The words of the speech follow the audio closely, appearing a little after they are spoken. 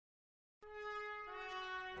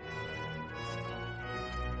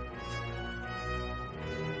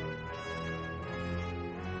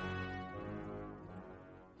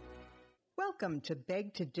Welcome to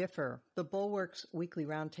Beg to Differ, the Bulwark's weekly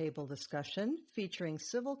roundtable discussion featuring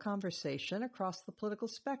civil conversation across the political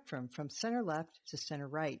spectrum from center-left to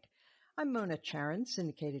center-right. I'm Mona Charen,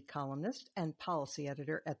 syndicated columnist and policy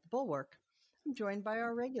editor at the Bulwark. I'm joined by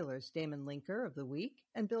our regulars, Damon Linker of The Week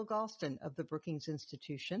and Bill Galston of the Brookings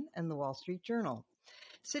Institution and the Wall Street Journal.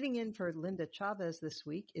 Sitting in for Linda Chavez this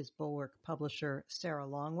week is Bulwark publisher Sarah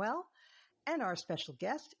Longwell. And our special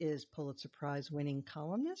guest is Pulitzer Prize-winning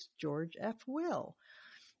columnist George F. Will.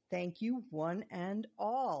 Thank you, one and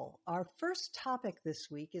all. Our first topic this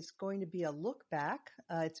week is going to be a look back.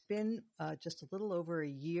 It's been just a little over a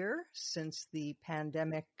year since the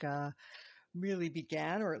pandemic really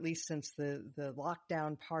began, or at least since the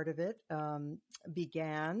lockdown part of it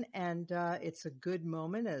began. And it's a good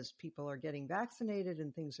moment as people are getting vaccinated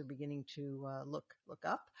and things are beginning to look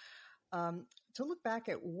up. To look back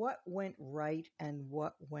at what went right and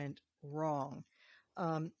what went wrong.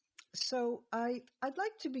 So I'd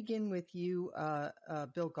like to begin with you,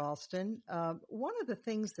 Bill Galston. One of the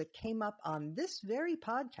things that came up on this very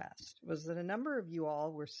podcast was that a number of you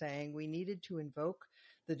all were saying we needed to invoke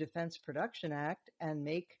the Defense Production Act and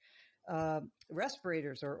make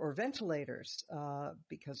respirators or ventilators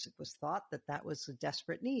because it was thought that was a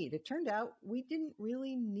desperate need. It turned out we didn't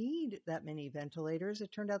really need that many ventilators.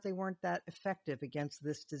 It turned out they weren't that effective against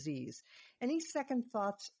this disease. Any second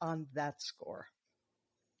thoughts on that score?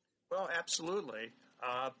 Well, absolutely.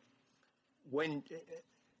 When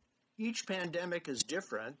each pandemic is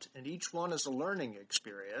different and each one is a learning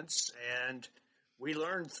experience, and we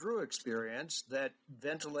learned through experience that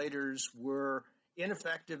ventilators were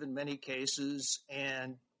ineffective in many cases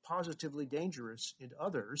and positively dangerous in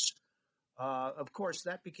others. Of course,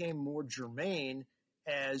 that became more germane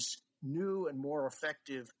as new and more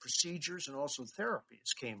effective procedures and also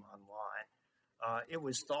therapies came online. It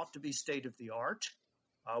was thought to be state of the art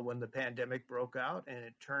when the pandemic broke out, and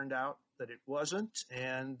it turned out that it wasn't.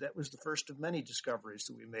 And that was the first of many discoveries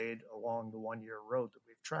that we made along the one-year road that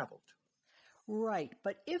we've traveled. Right.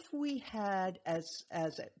 But if we had, as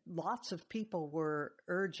lots of people were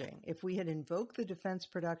urging, if we had invoked the Defense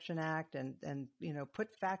Production Act and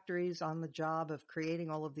put factories on the job of creating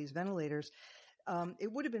all of these ventilators, it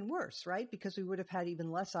would have been worse, right? Because we would have had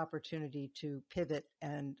even less opportunity to pivot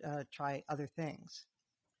and try other things.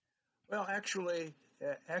 Well, actually,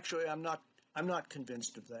 I'm not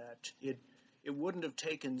convinced of that. It wouldn't have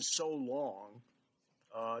taken so long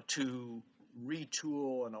to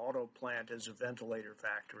retool an auto plant as a ventilator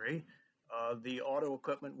factory. The auto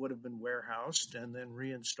equipment would have been warehoused and then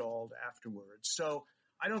reinstalled afterwards. So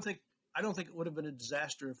I don't think it would have been a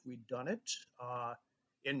disaster if we'd done it.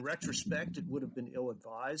 In retrospect, it would have been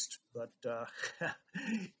ill-advised, but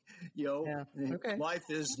Life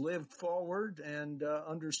is lived forward and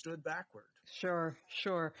understood backward. Sure.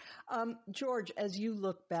 George, as you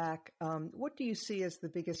look back, what do you see as the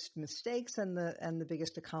biggest mistakes and the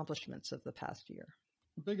biggest accomplishments of the past year?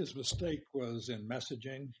 The biggest mistake was in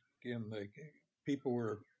messaging. People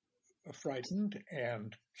were frightened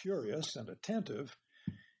and curious and attentive.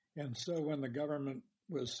 And so when the government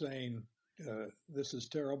was saying, this is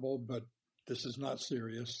terrible, but this is not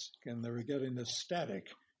serious, and they were getting this static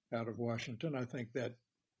out of Washington, I think that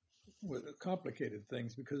complicated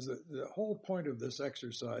things, because the whole point of this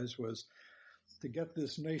exercise was to get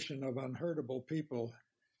this nation of unherdable people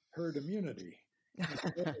herd immunity.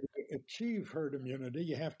 To achieve herd immunity,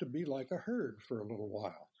 you have to be like a herd for a little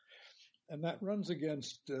while. And that runs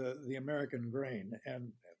against the American grain.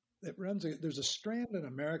 And there's a strand in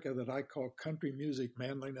America that I call country music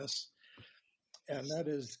manliness. And that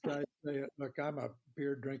is guys say, look, I'm a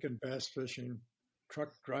beer drinking, bass fishing,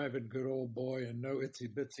 truck driving good old boy, and no itsy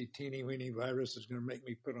bitsy teeny weeny virus is going to make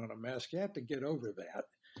me put on a mask. You have to get over that.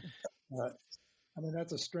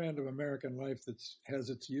 That's a strand of American life that has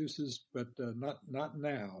its uses, but not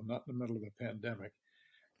now, not in the middle of a pandemic.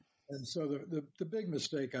 And so the big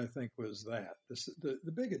mistake, I think, was that.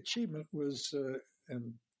 The big achievement was,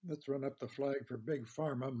 and let's run up the flag for Big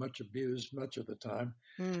Pharma, much abused much of the time,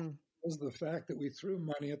 was the fact that we threw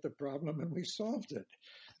money at the problem and we solved it.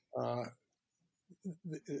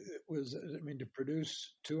 It was, to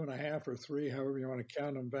produce 2.5 or 3, however you want to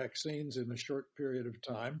count them, vaccines in a short period of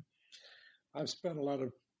time. I've spent a lot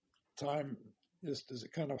of time just as a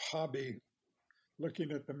kind of hobby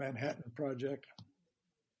looking at the Manhattan Project,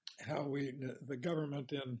 how the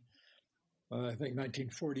government in, I think,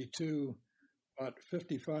 1942 bought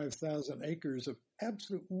 55,000 acres of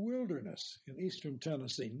absolute wilderness in eastern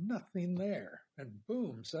Tennessee, nothing there. And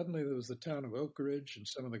boom, suddenly there was the town of Oak Ridge and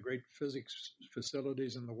some of the great physics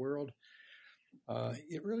facilities in the world.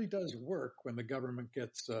 It really does work when the government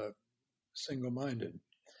gets single-minded.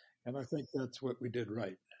 And I think that's what we did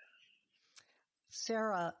right.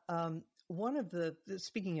 Sarah, one of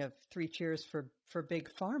speaking of three cheers for big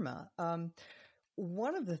pharma,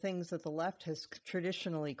 one of the things that the left has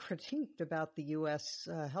traditionally critiqued about the U.S.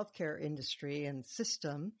 Healthcare industry and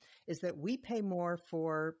system is that we pay more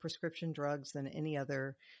for prescription drugs than any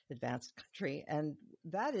other advanced country. And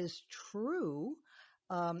that is true.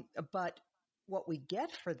 But what we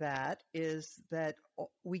get for that is that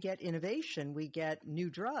we get innovation, we get new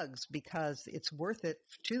drugs because it's worth it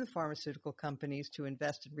to the pharmaceutical companies to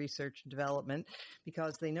invest in research and development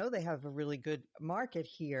because they know they have a really good market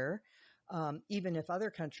here. Even if other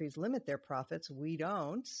countries limit their profits, we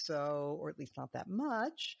don't, or at least not that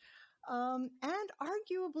much. And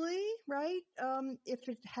arguably, right, if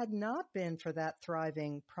it had not been for that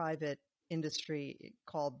thriving private industry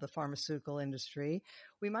called the pharmaceutical industry,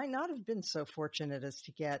 we might not have been so fortunate as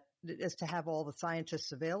to have all the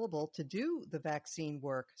scientists available to do the vaccine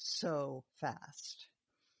work so fast.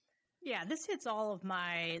 Yeah, this hits all of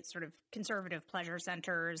my sort of conservative pleasure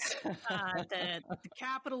centers, the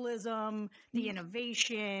capitalism, the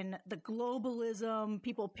innovation, the globalism,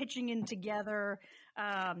 people pitching in together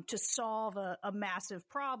to solve a massive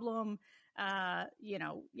problem,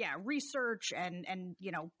 research and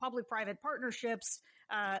public-private partnerships,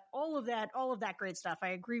 all of that great stuff. I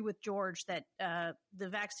agree with George that the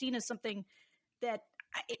vaccine is something that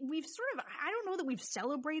we've I don't know that we've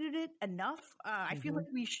celebrated it enough. I feel like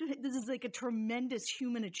we should. This is like a tremendous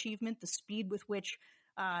human achievement, the speed with which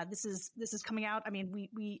this is coming out. I mean,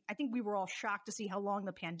 I think we were all shocked to see how long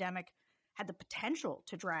the pandemic had the potential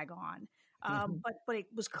to drag on. But it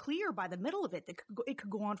was clear by the middle of it that it could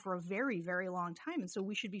go on for a very, very long time. And so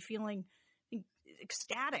we should be feeling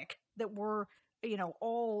ecstatic that we're,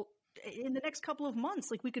 all in the next couple of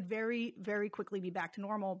months, like we could very, very quickly be back to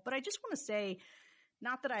normal. But I just want to say,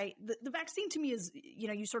 not that the vaccine to me is,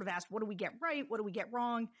 you sort of asked, what do we get right? What do we get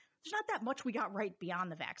wrong? There's not that much we got right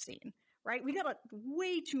beyond the vaccine, right? We got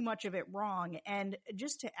way too much of it wrong. And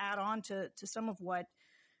just to add on to some of what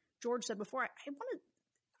George said before,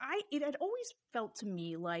 it had always felt to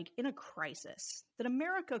me like in a crisis that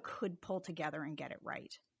America could pull together and get it right.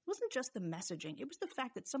 It wasn't just the messaging. It was the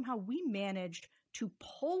fact that somehow we managed to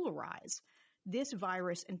polarize this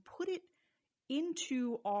virus and put it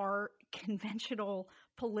into our conventional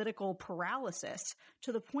political paralysis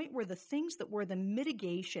to the point where the things that were the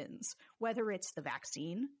mitigations, whether it's the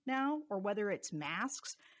vaccine now or whether it's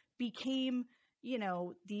masks, became,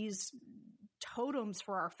 these totems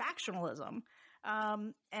for our factionalism.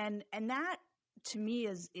 And that to me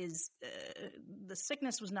is the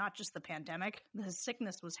sickness was not just the pandemic. The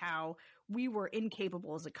sickness was how we were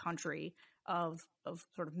incapable as a country of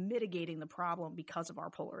sort of mitigating the problem because of our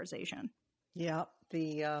polarization. Yeah,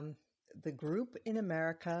 the group in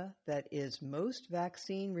America that is most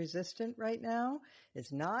vaccine resistant right now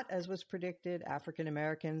is not, as was predicted, African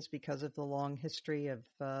Americans because of the long history of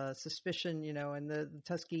suspicion, and the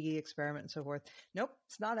Tuskegee experiment and so forth. Nope,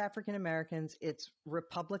 it's not African Americans. It's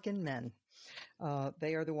Republican men.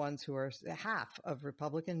 They are the ones who are half of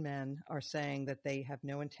Republican men are saying that they have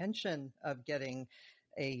no intention of getting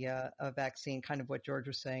a vaccine, kind of what George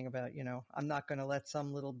was saying about, I'm not going to let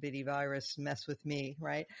some little bitty virus mess with me,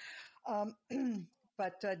 right?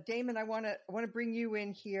 But Damon, I want to bring you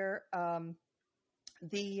in here. In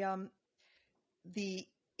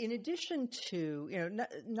addition to,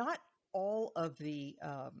 not all of the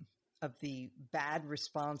bad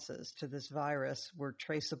responses to this virus were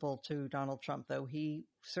traceable to Donald Trump, though he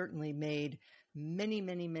certainly made many,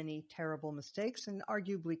 many, many terrible mistakes and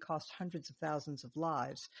arguably cost hundreds of thousands of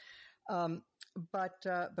lives. But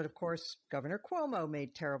of course, Governor Cuomo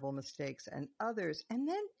made terrible mistakes and others. And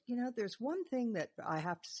then, there's one thing that I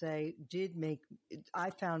have to say I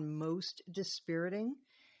found most dispiriting,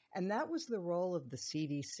 and that was the role of the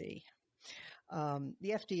CDC. The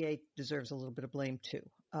FDA deserves a little bit of blame too.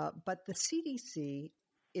 But the CDC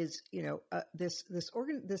is, this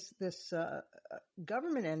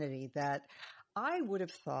government entity that I would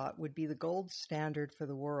have thought would be the gold standard for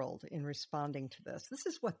the world in responding to this. This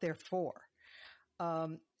is what they're for.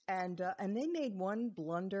 And they made one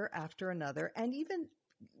blunder after another and even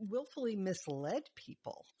willfully misled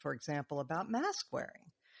people, for example, about mask wearing.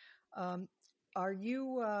 Are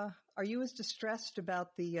you as distressed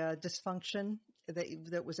about the dysfunction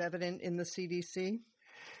that was evident in the CDC?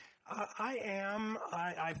 I am.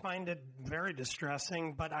 I find it very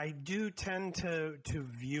distressing, but I do tend to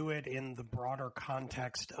view it in the broader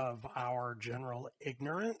context of our general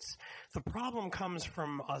ignorance. The problem comes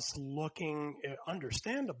from us looking,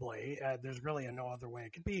 understandably, there's really no other way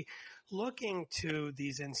it could be, looking to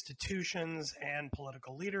these institutions and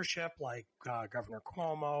political leadership like Governor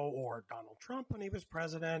Cuomo or Donald Trump when he was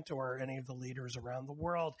president, or any of the leaders around the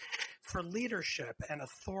world, for leadership and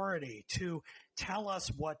authority to tell us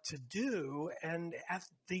what to do. And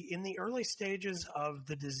in the early stages of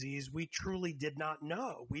the disease, we truly did not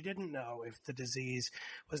know. We didn't know if the disease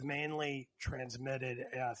was mainly transmitted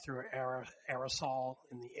through aerosol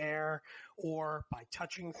in the air or by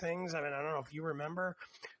touching things. I mean, I don't know if you remember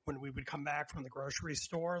when we would come back from the grocery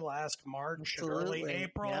store last March and early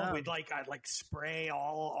April, yeah. I'd spray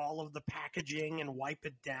all of the packaging and wipe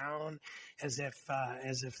it down as if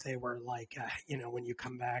they were when you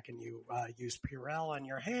come back and you use Purell on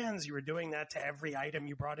your hands, you were doing that to every item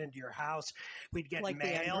you brought into your house. We'd get like mail.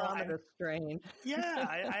 The Andromeda strain. Yeah,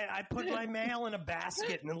 I put my mail in a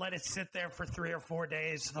basket and let it sit there for 3 or 4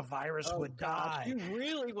 days so the virus would die. You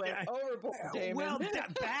really went overboard, Damon. Well,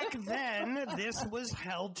 back then, this was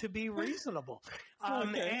held to be reasonable.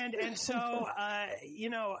 Okay. And so,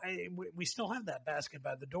 we still have that basket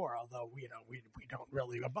by the door, although, we don't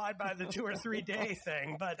really abide by the 2 or 3 day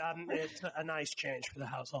thing, but it's a nice change for the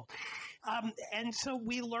household. And so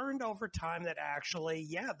we learned over time that actually,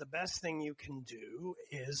 the best thing you can do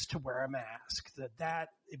is to wear a mask, that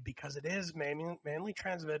because it is mainly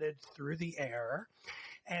transmitted through the air.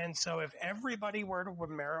 And so if everybody were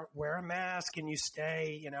to wear a mask and you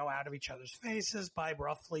stay, out of each other's faces by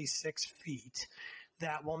roughly 6 feet,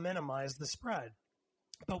 that will minimize the spread.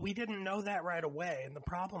 But we didn't know that right away. And the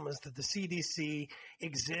problem is that the CDC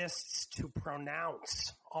exists to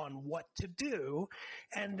pronounce on what to do.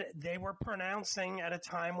 And they were pronouncing at a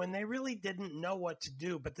time when they really didn't know what to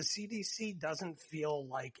do. But the CDC doesn't feel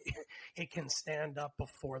like it can stand up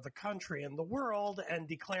before the country and the world and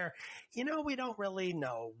declare, we don't really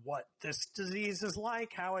know what this disease is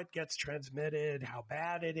like, how it gets transmitted, how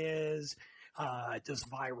bad it is. Does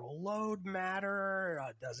viral load matter?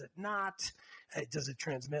 Does it not? Does it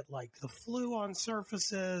transmit like the flu on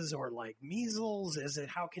surfaces or like measles?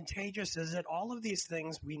 How contagious is it? All of these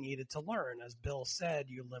things we needed to learn. As Bill said,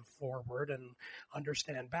 you live forward and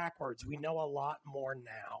understand backwards. We know a lot more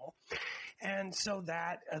now. And so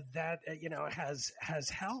that has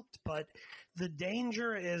helped. But the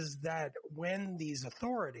danger is that when these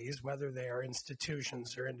authorities, whether they are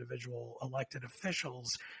institutions or individual elected officials,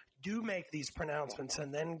 do make these pronouncements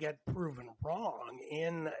and then get proven wrong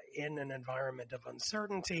in an environment of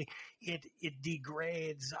uncertainty, it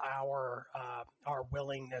degrades our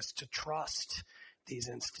willingness to trust these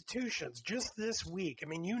institutions. Just this week,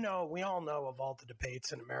 we all know of all the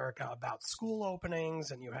debates in America about school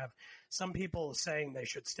openings, and you have some people saying they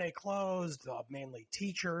should stay closed, mainly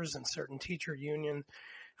teachers and certain teacher union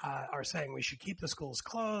are saying we should keep the schools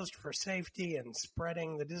closed for safety and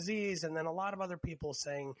spreading the disease. And then a lot of other people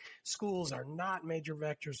saying schools are not major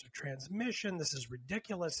vectors of transmission. This is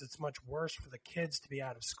ridiculous. It's much worse for the kids to be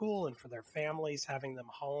out of school and for their families having them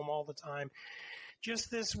home all the time.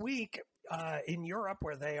 Just this week, in Europe,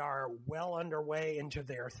 where they are well underway into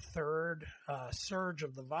their third surge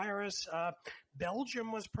of the virus,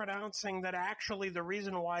 Belgium was pronouncing that actually the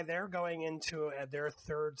reason why they're going into their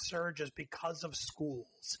third surge is because of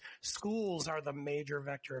schools. Schools are the major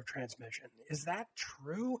vector of transmission. Is that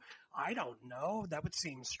true? I don't know. That would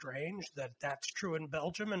seem strange that that's true in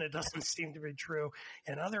Belgium, and it doesn't seem to be true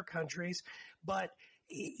in other countries. But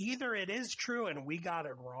either it is true and we got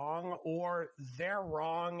it wrong, or they're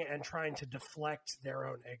wrong and trying to deflect their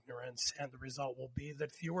own ignorance. And the result will be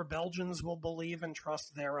that fewer Belgians will believe and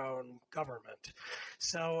trust their own government.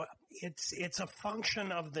 So it's a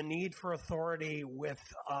function of the need for authority with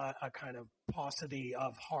a kind of paucity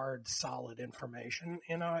of hard, solid information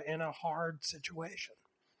in a hard situation.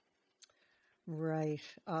 Right.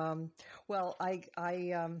 Well,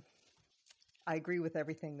 I agree with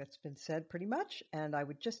everything that's been said pretty much. And I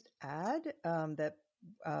would just add that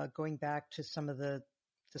going back to some of the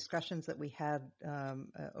discussions that we had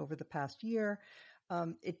over the past year,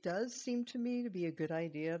 it does seem to me to be a good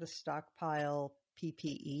idea to stockpile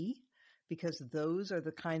PPE, because those are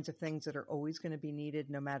the kinds of things that are always going to be needed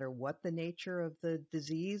no matter what the nature of the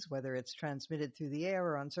disease, whether it's transmitted through the air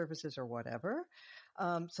or on surfaces or whatever.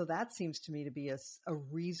 So that seems to me to be a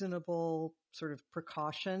reasonable sort of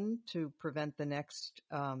precaution to prevent the next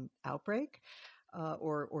outbreak,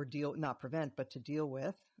 or deal, not prevent, but to deal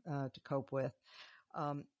with, to cope with.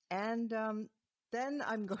 And Then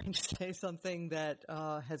I'm going to say something that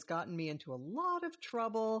has gotten me into a lot of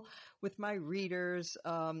trouble with my readers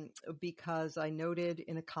because I noted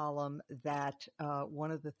in a column that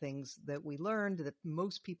one of the things that we learned that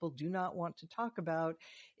most people do not want to talk about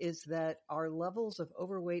is that our levels of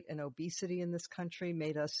overweight and obesity in this country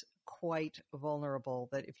made us quite vulnerable,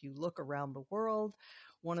 that if you look around the world,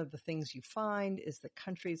 one of the things you find is that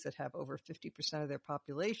countries that have over 50% of their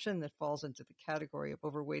population that falls into the category of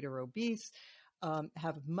overweight or obese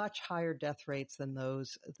have much higher death rates than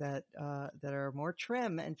those that are more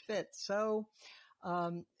trim and fit. So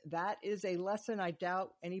that is a lesson I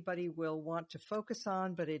doubt anybody will want to focus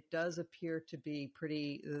on, but it does appear to be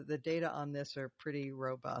the data on this are pretty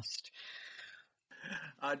robust.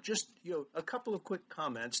 Just a couple of quick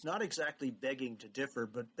comments, not exactly begging to differ,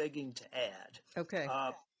 but begging to add. Okay.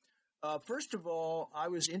 First of all, I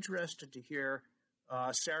was interested to hear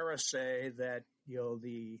Sarah say that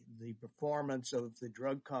the performance of the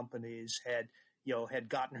drug companies had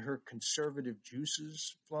gotten her conservative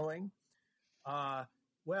juices flowing.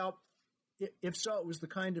 Well, if so, it was the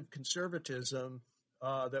kind of conservatism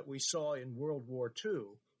that we saw in World War II,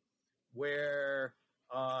 where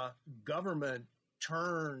government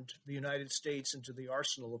turned the United States into the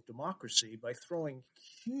arsenal of democracy by throwing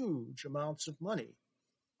huge amounts of money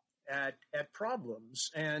at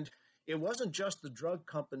problems. And it wasn't just the drug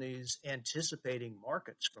companies anticipating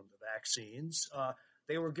markets from the vaccines.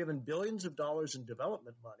 They were given billions of dollars in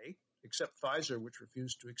development money, except Pfizer, which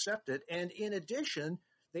refused to accept it. And in addition,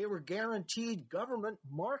 they were guaranteed government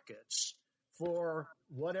markets for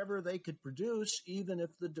whatever they could produce, even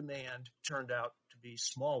if the demand turned out to be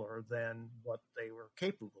smaller than what they were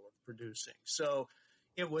capable of producing. So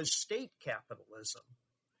it was state capitalism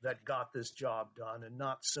that got this job done and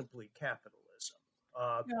not simply capitalism.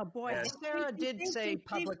 Oh boy, Sarah did say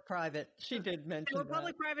public-private. She did mention that.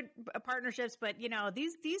 Public-private partnerships, but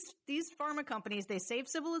these pharma companies, they save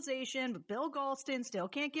civilization, but Bill Galston still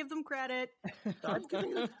can't give them credit. I'm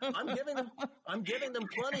giving them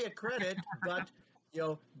plenty of credit, but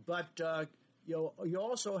you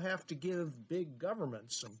also have to give big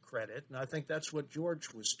government some credit, and I think that's what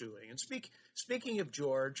George was doing. And speaking of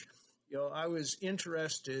George, I was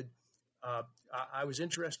interested to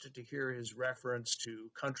hear his reference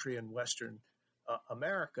to country in Western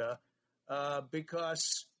America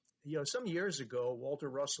because, some years ago, Walter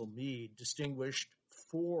Russell Mead distinguished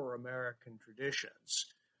 4 American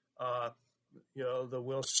traditions, the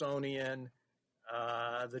Wilsonian,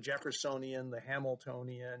 the Jeffersonian, the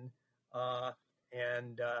Hamiltonian,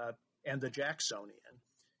 and the Jacksonian.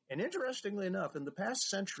 And interestingly enough, in the past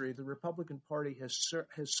century, the Republican Party has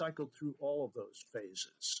cycled through all of those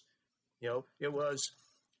phases.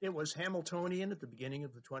 It was Hamiltonian at the beginning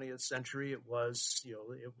of the 20th century. It was,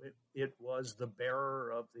 it was the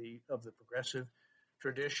bearer of the progressive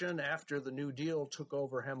tradition. After the New Deal took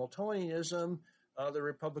over Hamiltonianism, the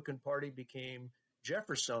Republican Party became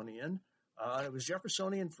Jeffersonian. It was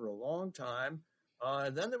Jeffersonian for a long time.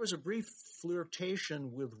 And then there was a brief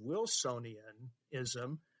flirtation with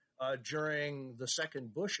Wilsonianism during the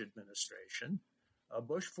second Bush administration,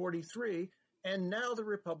 Bush 43. And now the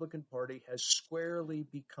Republican Party has squarely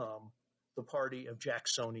become the party of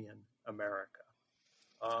Jacksonian America.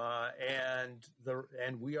 And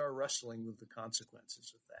we are wrestling with the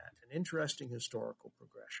consequences of that. An interesting historical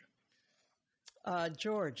progression.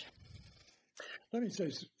 George. Let me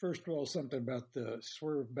say, first of all, something about the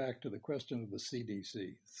swerve back to the question of the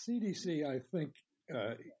CDC. CDC, I think,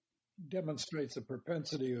 demonstrates a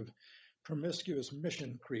propensity of promiscuous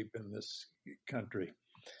mission creep in this country.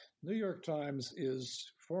 New York Times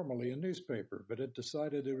is formally a newspaper, but it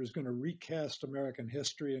decided it was going to recast American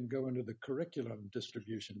history and go into the curriculum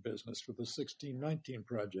distribution business with the 1619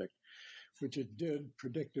 Project, which it did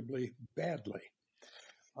predictably badly.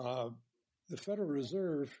 The Federal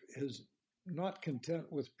Reserve is not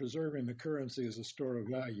content with preserving the currency as a store of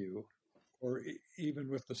value, or even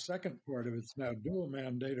with the second part of its now dual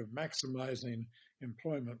mandate of maximizing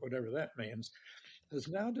employment, whatever that means, has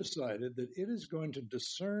now decided that it is going to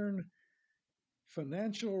discern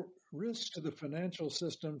financial risks to the financial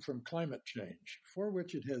system from climate change, for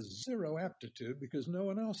which it has zero aptitude because no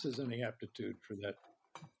one else has any aptitude for that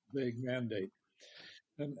vague mandate.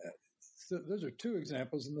 And so those are 2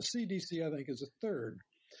 examples, and the CDC, I think, is a third.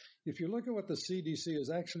 If you look at what the CDC has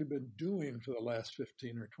actually been doing for the last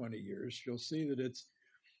 15 or 20 years, you'll see that it's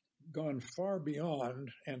gone far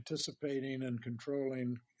beyond anticipating and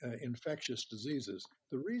controlling infectious diseases.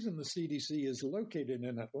 The reason the CDC is located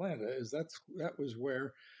in Atlanta is that was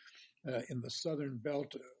where, in the southern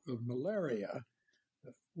belt of malaria,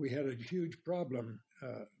 we had a huge problem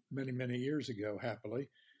many, many years ago, happily.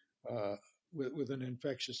 with an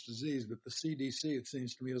infectious disease, but the CDC, it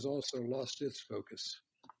seems to me, has also lost its focus.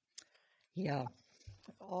 Yeah.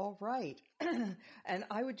 All right. And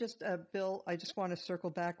I would just, Bill, I just want to circle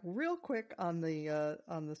back real quick on the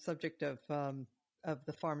subject of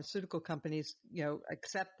the pharmaceutical companies,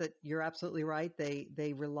 accept that you're absolutely right.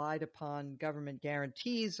 They relied upon government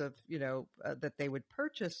guarantees of, that they would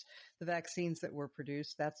purchase the vaccines that were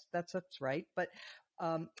produced. That's right. But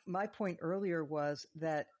my point earlier was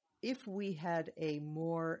that if we had a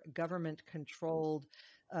more government controlled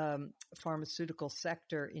pharmaceutical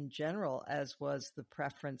sector in general, as was the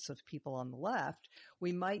preference of people on the left,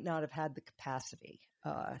 we might not have had the capacity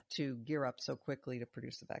to gear up so quickly to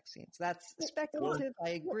produce the vaccines. That's speculative,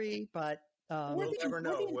 I agree, but we'll never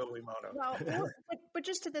know, will we, Mona? Well, but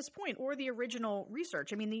just to this point, or the original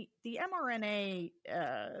research. I mean, the mRNA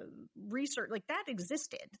research, like that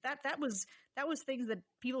existed. That was things that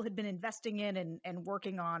people had been investing in and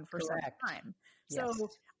working on for some time. So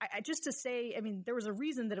yes. I just to say, I mean, there was a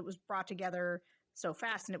reason that it was brought together so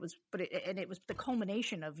fast, and it was the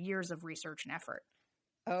culmination of years of research and effort.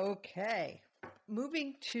 Okay,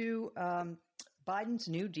 moving to Biden's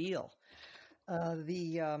New Deal.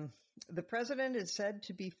 The president is said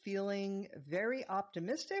to be feeling very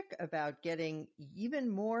optimistic about getting even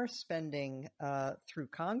more spending through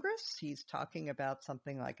Congress. He's talking about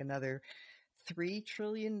something like another $3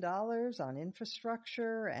 trillion on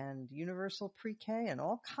infrastructure and universal pre-K and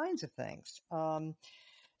all kinds of things.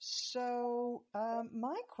 So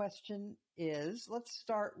my question is, let's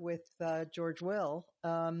start with George Will.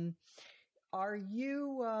 Are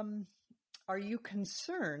you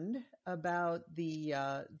concerned about the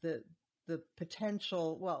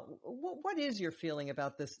potential? Well, what is your feeling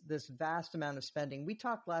about this vast amount of spending? We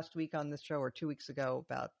talked last week on this show, or 2 weeks ago,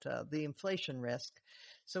 about the inflation risk,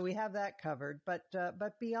 so we have that covered. But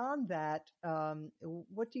beyond that,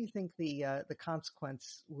 what do you think the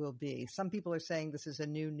consequence will be? Some people are saying this is a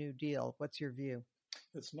New Deal. What's your view?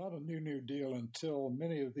 It's not a New Deal until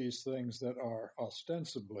many of these things that are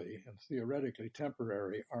ostensibly and theoretically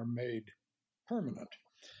temporary are made permanent.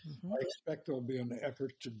 Mm-hmm. I expect there'll be an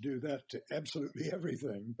effort to do that to absolutely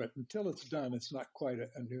everything, but until it's done, it's not quite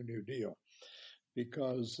a New Deal.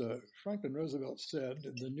 Because Franklin Roosevelt said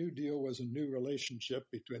the New Deal was a new relationship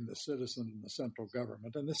between the citizen and the central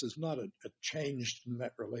government, and this is not a change in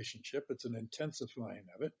that relationship, it's an intensifying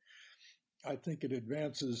of it. I think it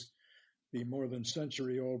advances the more than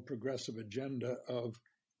century-old progressive agenda of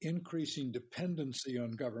increasing dependency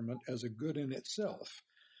on government as a good in itself.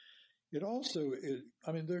 It also is,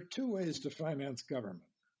 there are two ways to finance government: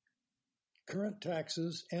 current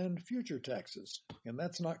taxes and future taxes, and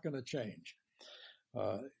that's not going to change.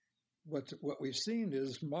 What we've seen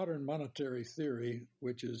is modern monetary theory,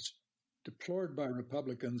 which is deplored by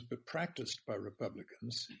Republicans but practiced by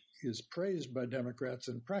Republicans, is praised by Democrats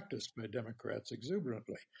and practiced by Democrats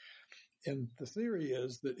exuberantly. And the theory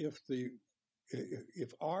is that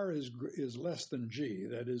if R is less than G,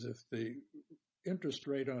 that is, if the interest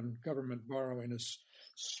rate on government borrowing is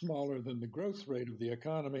smaller than the growth rate of the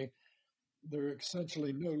economy, there are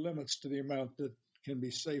essentially no limits to the amount that can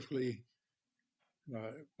be safely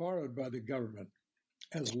borrowed by the government,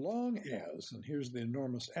 as long as, and here's the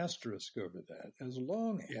enormous asterisk over that, as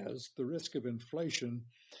long as the risk of inflation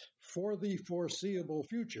for the foreseeable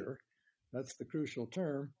future, that's the crucial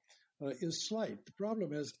term, is slight. The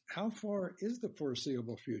problem is, how far is the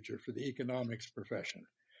foreseeable future for the economics profession?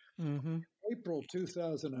 Mm-hmm. April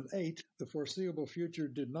 2008, the foreseeable future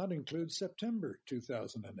did not include September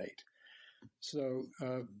 2008. So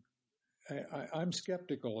I'm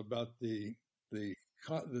skeptical about the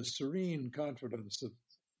serene confidence that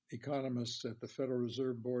economists at the Federal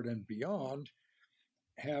Reserve Board and beyond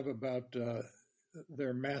have about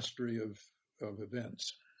their mastery of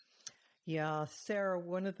events. Yeah, Sarah,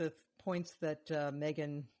 one of the points that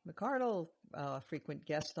Megan McArdle, a frequent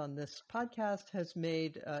guest on this podcast, has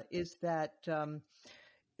made is that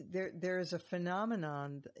there is a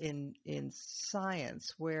phenomenon in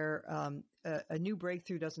science where a new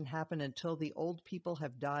breakthrough doesn't happen until the old people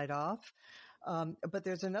have died off. But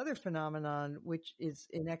there's another phenomenon, which is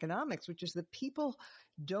in economics, which is that people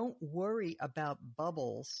don't worry about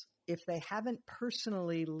bubbles if they haven't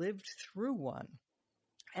personally lived through one.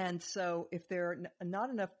 And so if there are not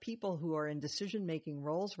enough people who are in decision-making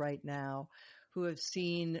roles right now who have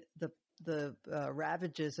seen the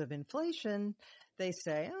ravages of inflation, they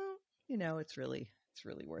say, it's really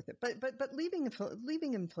worth it. But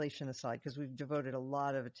leaving inflation aside, because we've devoted a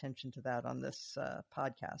lot of attention to that on this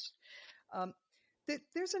podcast,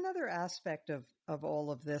 there's another aspect of all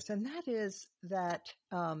of this, and that is that,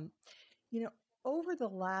 over the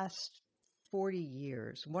last 40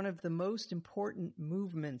 years, one of the most important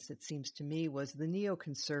movements, it seems to me, was the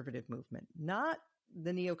neoconservative movement, not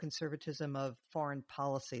the neoconservatism of foreign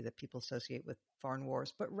policy that people associate with foreign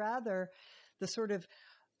wars, but rather the sort of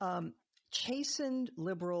chastened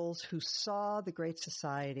liberals who saw the Great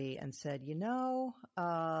Society and said,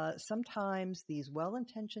 sometimes these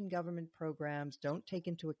well-intentioned government programs don't take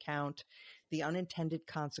into account the unintended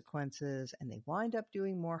consequences, and they wind up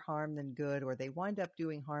doing more harm than good, or they wind up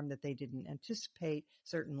doing harm that they didn't anticipate,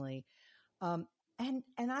 certainly. And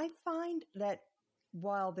I find that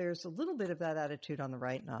while there's a little bit of that attitude on the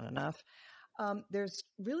right, not enough, there's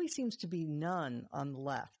really seems to be none on the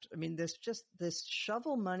left. I mean, there's just this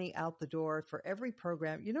shovel money out the door for every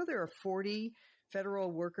program. There are 40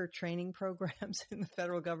 federal worker training programs in the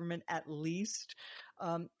federal government at least.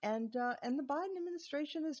 And the Biden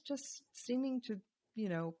administration is just seeming to,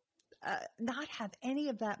 not have any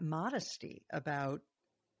of that modesty about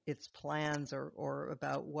its plans or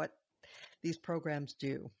about what these programs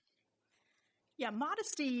do. Yeah,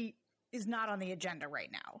 modesty is not on the agenda right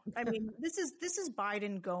now. I mean, this is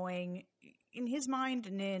Biden going, in his mind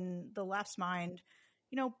and in the left's mind,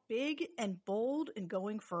 big and bold and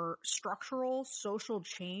going for structural social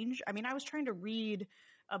change. I mean, I was trying to read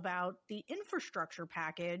about the infrastructure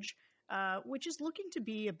package, which is looking to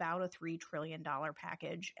be about a $3 trillion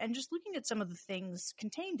package, and just looking at some of the things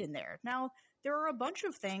contained in there. Now, there are a bunch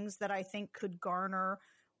of things that I think could garner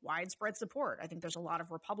widespread support. I think there's a lot of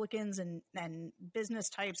Republicans and business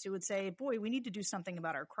types who would say, boy, we need to do something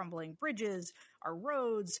about our crumbling bridges, our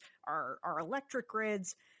roads, our electric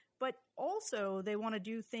grids. But also they want to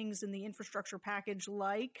do things in the infrastructure package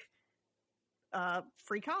like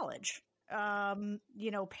free college,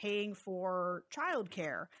 paying for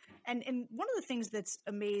childcare. And one of the things that's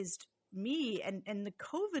amazed me, and the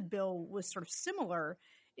COVID bill was sort of similar,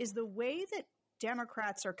 is the way that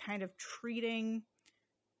Democrats are kind of treating.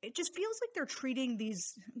 It just feels like they're treating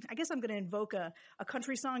these. I guess I'm going to invoke a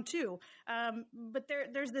country song too. But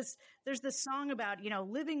there's this song about,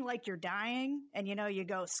 living like you're dying, and, you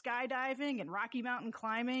go skydiving and Rocky Mountain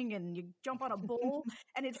climbing and you jump on a bull.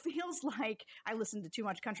 And it feels like I listen to too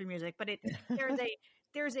much country music, but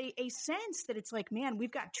there's a sense that it's like, man,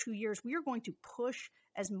 we've got 2 years. We are going to push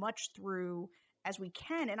as much through as we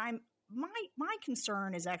can. And my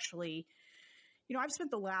concern is actually, I've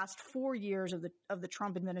spent the last 4 years of the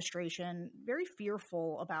Trump administration very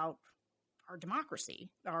fearful about our democracy,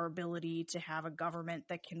 our ability to have a government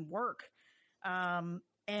that can work.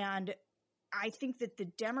 And I think that the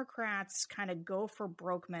Democrats kind of go for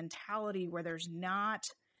broke mentality where there's not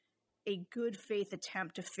a good faith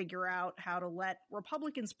attempt to figure out how to let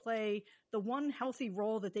Republicans play the one healthy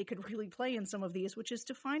role that they could really play in some of these, which is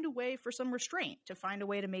to find a way for some restraint, to find a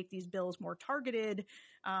way to make these bills more targeted,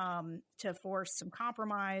 to force some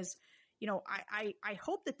compromise. I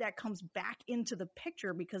hope that comes back into the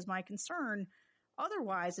picture, because my concern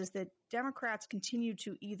otherwise is that Democrats continue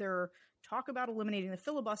to either talk about eliminating the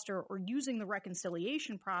filibuster or using the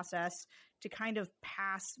reconciliation process to kind of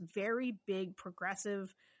pass very big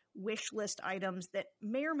progressive wish list items that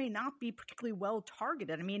may or may not be particularly well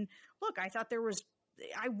targeted. I mean, look, I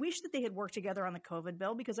wish that they had worked together on the COVID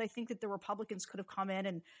bill, because I think that the Republicans could have come in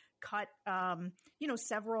and cut,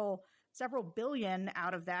 several billion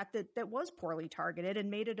out of that was poorly targeted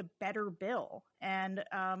and made it a better bill. And,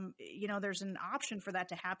 there's an option for that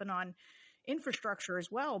to happen on infrastructure as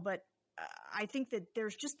well. But I think that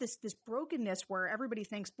there's just this brokenness where everybody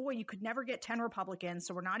thinks, boy, you could never get 10 Republicans,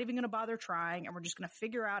 so we're not even going to bother trying, and we're just going to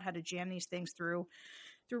figure out how to jam these things through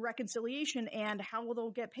reconciliation. And how will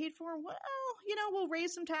they'll get paid for? Well, we'll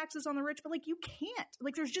raise some taxes on the rich, but you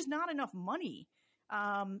can't. There's just not enough money.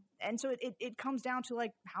 And so it comes down to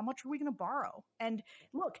how much are we going to borrow? And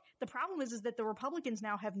look, the problem is that the Republicans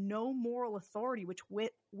now have no moral authority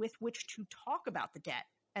with which to talk about the debt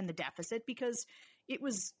and the deficit, because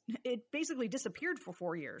it basically disappeared for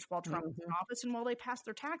 4 years while Trump was in office and while they passed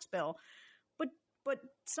their tax bill. But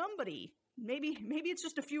somebody, maybe it's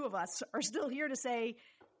just a few of us, are still here to say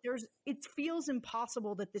it feels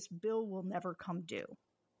impossible that this bill will never come due.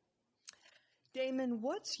 Damon,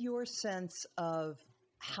 what's your sense of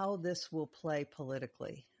how this will play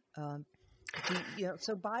politically?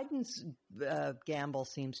 So Biden's gamble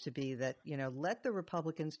seems to be that, let the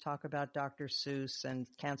Republicans talk about Dr. Seuss and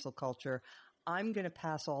cancel culture. I'm going to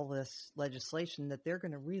pass all this legislation that they're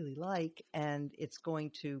going to really like, and it's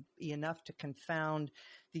going to be enough to confound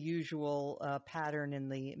the usual pattern in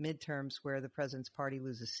the midterms where the president's party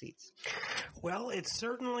loses seats. Well, it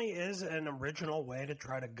certainly is an original way to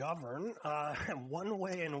try to govern. One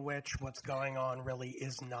way in which what's going on really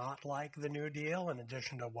is not like the New Deal, in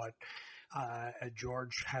addition to what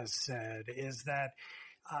George has said, is that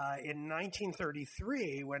in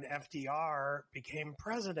 1933, when FDR became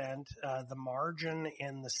president, the margin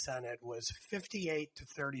in the Senate was 58 to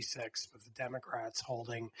 36, with the Democrats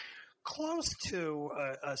holding close to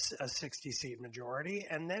a 60-seat majority.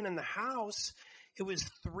 And then in the House, it was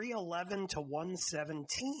 311 to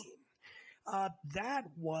 117. That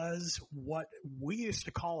was what we used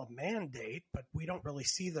to call a mandate, but we don't really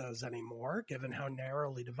see those anymore, given how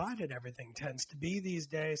narrowly divided everything tends to be these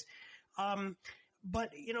days.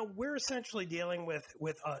 But, we're essentially dealing with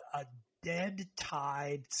a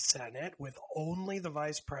dead-tied Senate with only the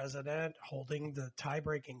vice president holding the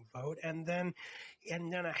tie-breaking vote, and then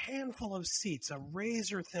a handful of seats, a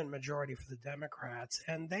razor-thin majority for the Democrats,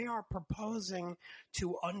 and they are proposing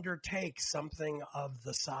to undertake something of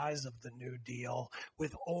the size of the New Deal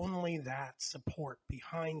with only that support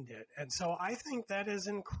behind it. And so I think that is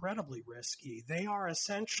incredibly risky. They are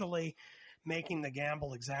essentially making the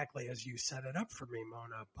gamble exactly as you set it up for me,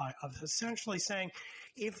 Mona, of essentially saying,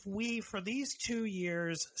 if we, for these 2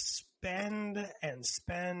 years, spend and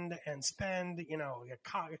spend and spend,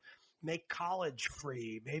 make college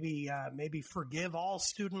free, maybe forgive all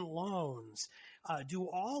student loans, do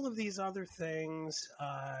all of these other things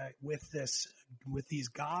with these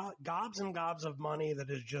gobs and gobs of money that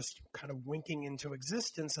is just kind of winking into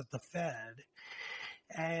existence at the Fed.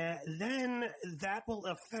 Then that will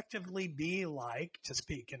effectively be like, to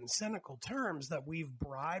speak in cynical terms, that we've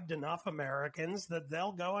bribed enough Americans that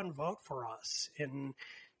they'll go and vote for us in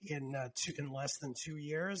less than 2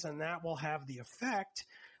 years, and that will have the effect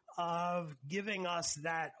of giving us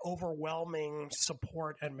that overwhelming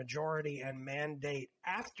support and majority and mandate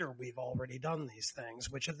after we've already done these things,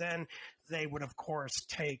 which then they would, of course,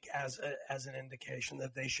 take as an indication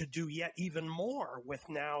that they should do yet even more with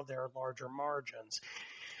now their larger margins.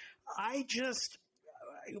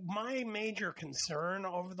 My major concern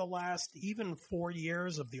over the last even 4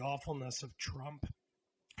 years of the awfulness of Trump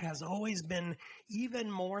has always been, even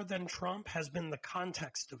more than Trump, has been the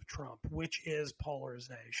context of Trump, which is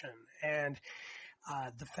polarization. And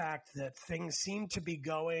the fact that things seem to be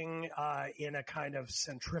going in a kind of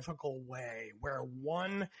centrifugal way, where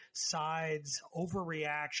one side's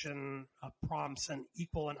overreaction prompts an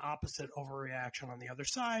equal and opposite overreaction on the other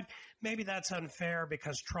side. Maybe that's unfair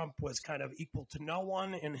because Trump was kind of equal to no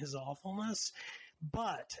one in his awfulness.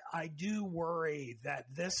 But I do worry that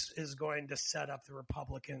this is going to set up the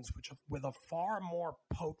Republicans with a far more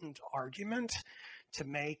potent argument to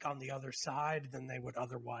make on the other side than they would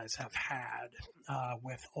otherwise have had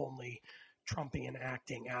with only Trumpian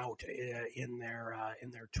acting out in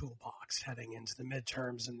their toolbox heading into the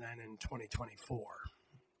midterms and then in 2024.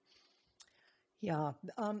 Yeah.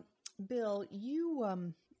 Bill,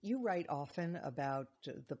 you write often about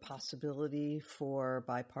the possibility for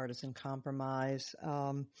bipartisan compromise,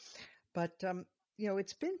 but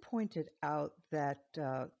it's been pointed out that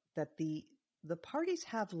the parties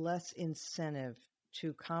have less incentive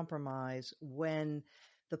to compromise when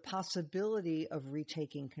the possibility of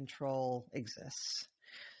retaking control exists.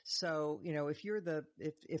 So, if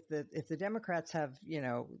the Democrats have,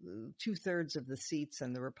 2/3 of the seats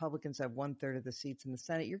and the Republicans have 1/3 of the seats in the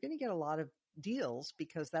Senate, you're going to get a lot of deals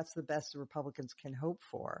because that's the best the Republicans can hope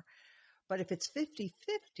for. But if it's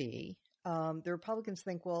 50-50, the Republicans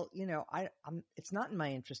think, well, it's not in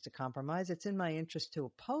my interest to compromise. It's in my interest to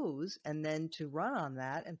oppose and then to run on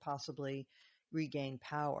that and possibly regain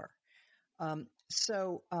power.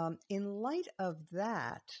 So in light of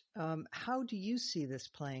that, how do you see this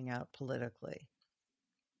playing out politically?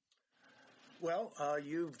 Well,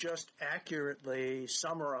 you've just accurately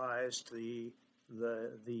summarized the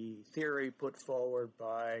theory put forward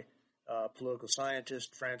by political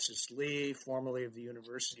scientist Francis Lee, formerly of the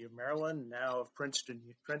University of Maryland, now of Princeton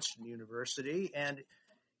University. And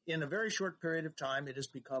in a very short period of time, it has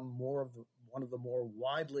become one of the more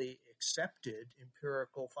widely accepted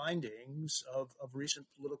empirical findings of recent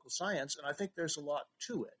political science. And I think there's a lot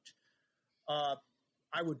to it.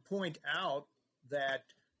 I would point out that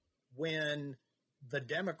when the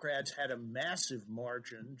Democrats had a massive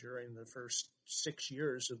margin during the first 6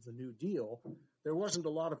 years of the New Deal, there wasn't a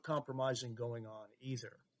lot of compromising going on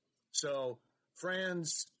either. So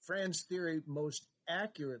Fran's theory most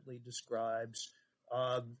accurately describes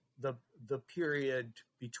the period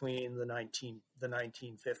between the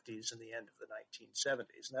 1950s and the end of the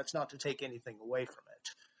 1970s, and that's not to take anything away from it.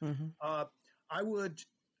 Mm-hmm.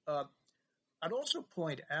 I'd also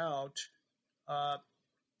point out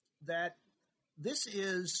that this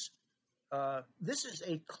is a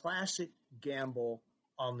classic gamble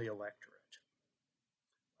on the electorate.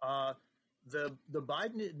 the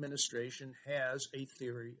Biden administration has a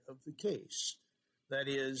theory of the case. That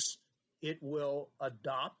is, it will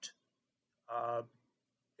adopt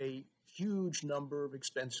a huge number of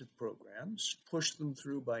expensive programs, push them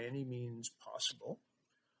through by any means possible,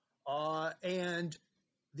 and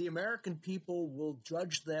the American people will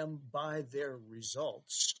judge them by their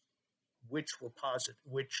results, which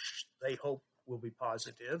they hope will be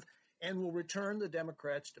positive, and will return the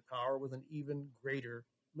Democrats to power with an even greater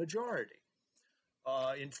majority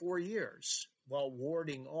in 4 years, while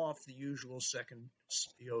warding off the usual second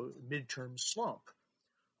midterm slump.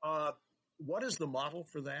 What is the model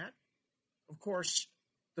for that? Of course,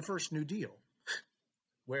 the first New Deal,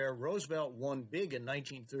 where Roosevelt won big in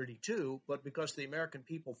 1932, but because the American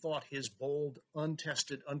people thought his bold,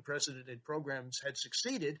 untested, unprecedented programs had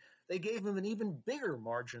succeeded, they gave him an even bigger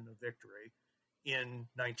margin of victory in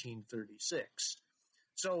 1936.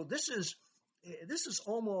 So this is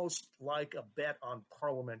almost like a bet on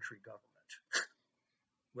parliamentary government,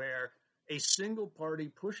 where a single party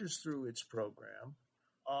pushes through its program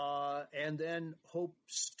and then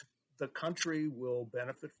hopes the country will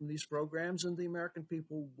benefit from these programs and the American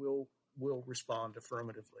people will respond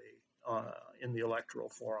affirmatively in the electoral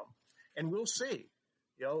forum. And we'll see.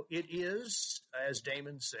 It is, as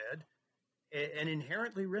Damon said, an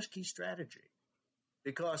inherently risky strategy,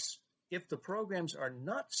 because if the programs are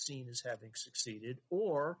not seen as having succeeded,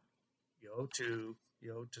 or, to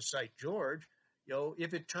cite George,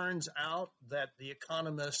 if it turns out that the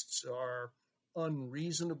economists are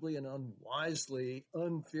unreasonably and unwisely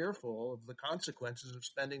unfearful of the consequences of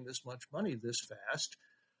spending this much money this fast,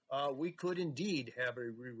 we could indeed have a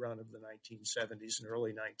rerun of the 1970s and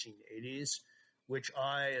early 1980s, which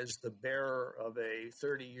I, as the bearer of a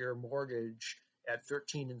 30-year mortgage at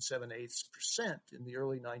 13 7/8% in the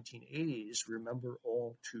early 1980s, remember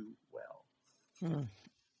all too well.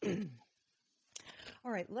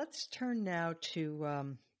 All right, let's turn now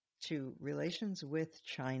to relations with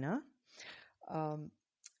China.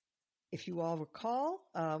 If you all recall,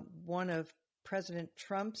 one of President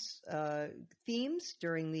Trump's themes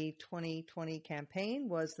during the 2020 campaign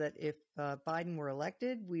was that if Biden were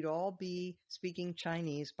elected, we'd all be speaking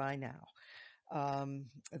Chinese by now,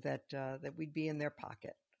 that we'd be in their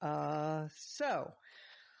pocket. So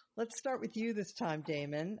let's start with you this time,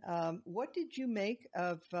 Damon. What did you make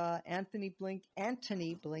of Antony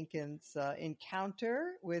Blinken's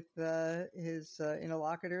encounter with his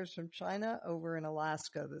interlocutors from China over in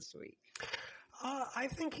Alaska this week? I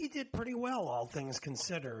think he did pretty well, all things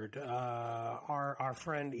considered. Our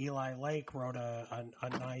friend Eli Lake wrote a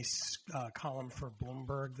nice column for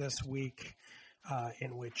Bloomberg this week,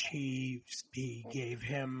 in which he gave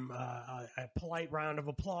him a polite round of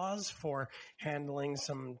applause for handling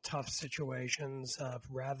some tough situations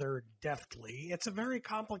rather deftly. It's a very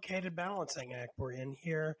complicated balancing act we're in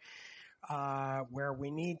here, where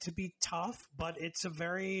we need to be tough, but it's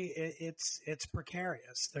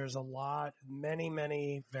precarious. There's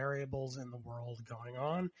many variables in the world going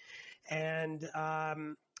on, and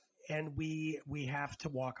we have to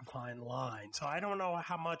walk a fine line. So I don't know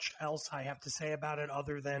how much else I have to say about it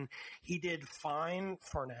other than he did fine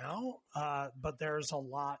for now, but there's a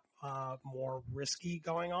lot more risky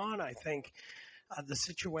going on. I think the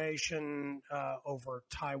situation over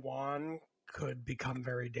Taiwan could become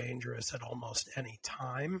very dangerous at almost any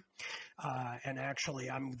time. And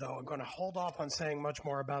actually, I'm going to hold off on saying much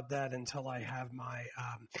more about that until I have my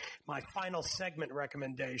my final segment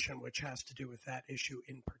recommendation, which has to do with that issue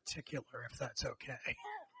in particular, if that's okay.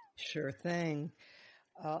 Sure thing.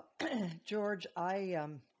 George, I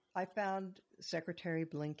found Secretary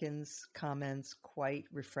Blinken's comments quite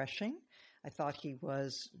refreshing. I thought he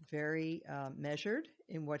was very measured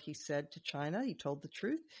in what he said to China. He told the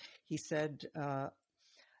truth. He said the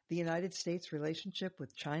United States relationship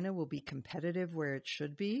with China will be competitive where it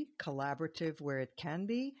should be, collaborative where it can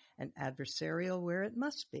be, and adversarial where it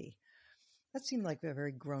must be. That seemed like a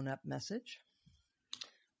very grown-up message.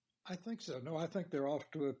 I think so. No, I think they're off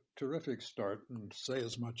to a terrific start, and say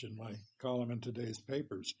as much in my column in today's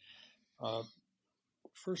papers.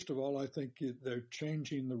 First of all, I think they're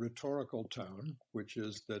changing the rhetorical tone, which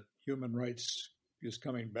is that human rights is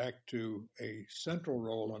coming back to a central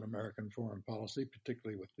role in American foreign policy,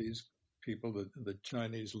 particularly with these people, the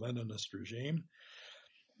Chinese Leninist regime.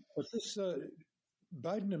 But this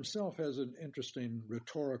Biden himself has an interesting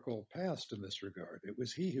rhetorical past in this regard. It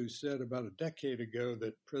was he who said about a decade ago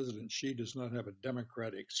that President Xi does not have a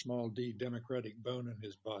small d, democratic bone in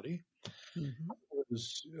his body. Mm-hmm.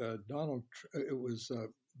 It was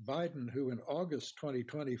Biden who in August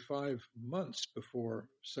 2020, 5 months before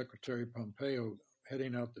Secretary Pompeo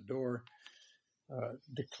heading out the door,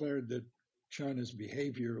 declared that China's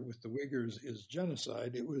behavior with the Uyghurs is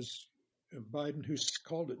genocide. It was Biden who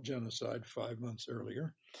called it genocide 5 months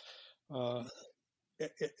earlier.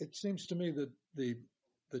 It seems to me that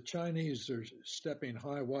the Chinese are stepping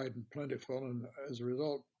high, wide, and plentiful, and as a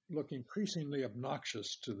result, look increasingly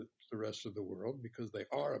obnoxious to the rest of the world because they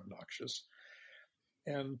are obnoxious.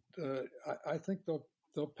 And I think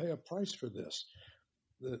they'll pay a price for this.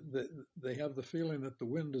 They have the feeling that the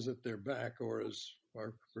wind is at their back, or as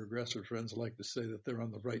our progressive friends like to say, that they're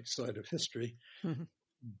on the right side of history. Mm-hmm.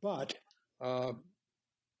 But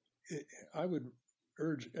I would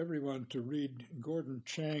urge everyone to read Gordon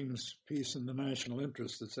Chang's piece in the National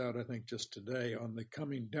Interest that's out, I think, just today on the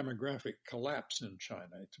coming demographic collapse in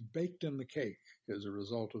China. It's baked in the cake as a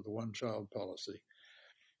result of the one-child policy,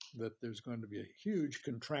 that there's going to be a huge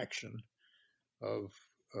contraction of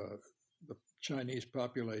the Chinese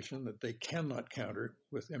population that they cannot counter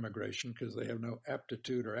with immigration because they have no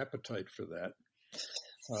aptitude or appetite for that.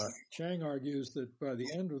 Chang argues that by the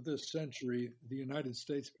end of this century, the United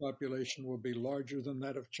States population will be larger than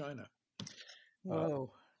that of China.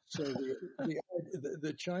 Whoa! So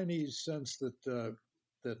the Chinese sense that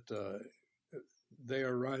they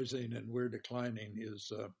are rising and we're declining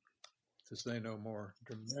is, to say no more,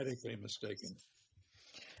 dramatically mistaken.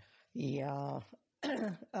 Yeah.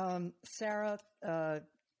 Sarah,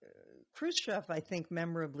 Khrushchev, I think,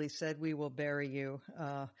 memorably said, "We will bury you."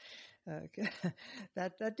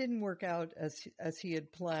 That didn't work out as he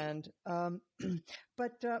had planned.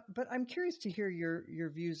 But I'm curious to hear your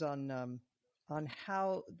views on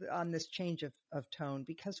how on this change of tone,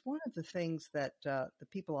 because one of the things that the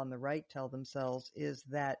people on the right tell themselves is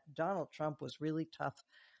that Donald Trump was really tough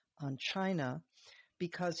on China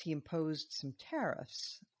because he imposed some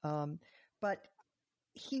tariffs, but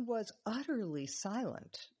he was utterly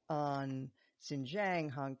silent on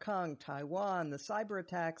Xinjiang, Hong Kong, Taiwan, the cyber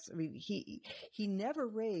attacks. I mean, he never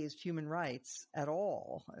raised human rights at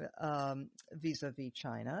all vis-a-vis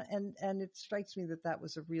China, and it strikes me that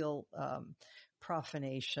was a real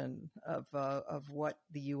profanation of what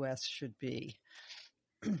the U.S. should be.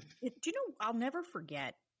 Do you know? I'll never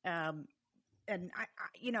forget. And I,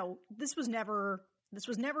 this was never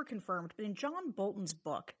confirmed, but in John Bolton's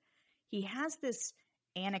book, he has this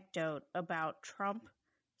anecdote about Trump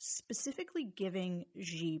specifically giving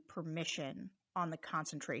Xi permission on the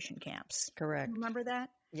concentration camps. Correct. Remember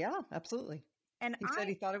that? Yeah, absolutely. And he said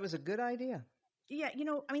he thought it was a good idea. Yeah,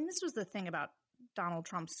 this was the thing about Donald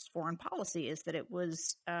Trump's foreign policy, is that it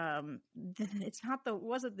was it's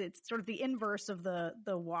sort of the inverse of the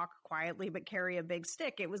walk quietly but carry a big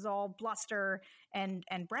stick. It was all bluster and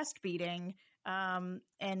breastfeeding and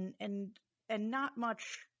not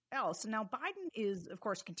much else. Now Biden is, of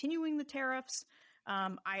course, continuing the tariffs.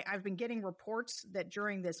 I've been getting reports that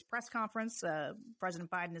during this press conference,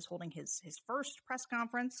 President Biden is holding his first press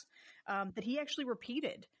conference, that he actually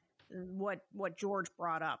repeated what George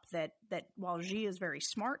brought up, that while Xi is very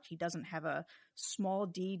smart, he doesn't have a small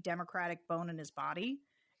d democratic bone in his body,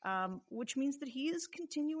 which means that he is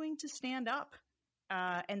continuing to stand up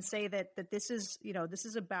and say that this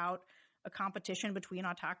is about a competition between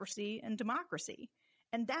autocracy and democracy,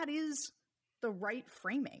 and that is the right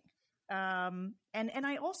framing. And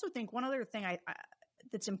I also think one other thing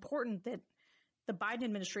that's important that the Biden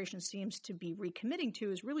administration seems to be recommitting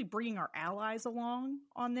to is really bringing our allies along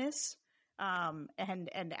on this,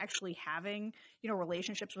 and actually having,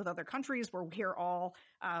 relationships with other countries where we're all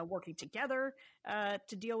working together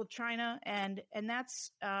to deal with China. And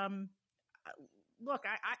that's, look,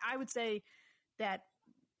 I would say that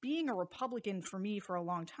being a Republican for me for a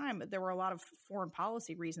long time, there were a lot of foreign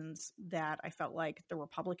policy reasons that I felt like the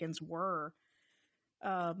Republicans were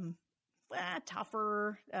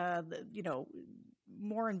tougher,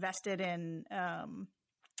 more invested in,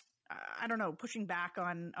 pushing back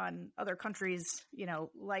on other countries,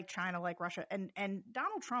 like China, like Russia. And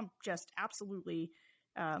Donald Trump just absolutely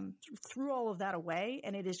threw all of that away.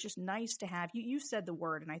 And it is just nice to have, you said the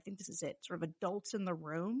word, and I think this is it, sort of adults in the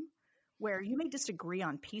room, where you may disagree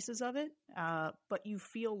on pieces of it, but you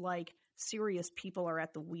feel like serious people are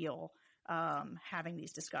at the wheel having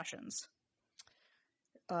these discussions.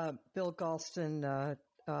 Bill Galston,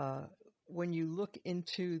 when you look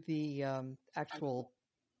into the actual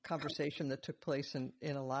conversation that took place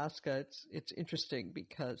in Alaska, it's interesting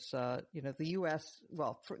because the U.S.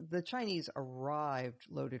 the Chinese arrived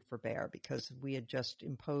loaded for bear because we had just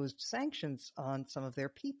imposed sanctions on some of their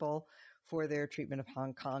people for their treatment of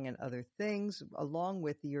Hong Kong and other things, along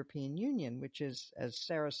with the European Union, which is, as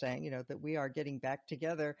Sarah's saying, that we are getting back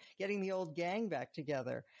together, getting the old gang back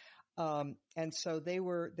together. And so they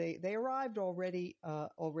arrived already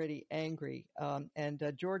angry.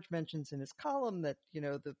 And George mentions in his column that,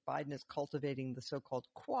 the Biden is cultivating the so-called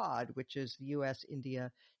Quad, which is the U.S.,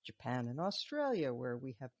 India, Japan, and Australia, where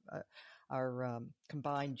we have our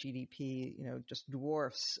combined GDP, just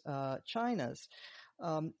dwarfs China's.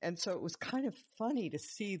 And so it was kind of funny to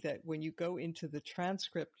see that when you go into the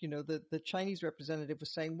transcript, the Chinese representative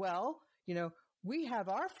was saying, well, we have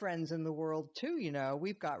our friends in the world too,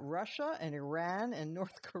 we've got Russia and Iran and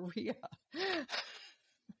North Korea.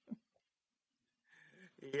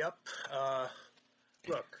 Yep.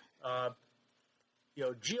 Look,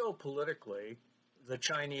 geopolitically, the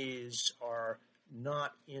Chinese are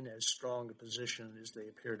not in as strong a position as they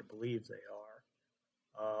appear to believe they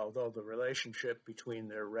are. Although the relationship between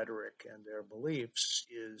their rhetoric and their beliefs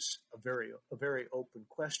is a very open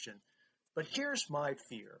question. But here's my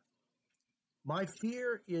fear. My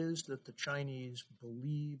fear is that the Chinese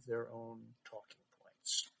believe their own talking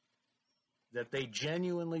points, that they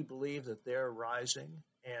genuinely believe that they're rising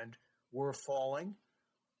and we're falling,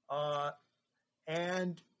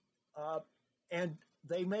 and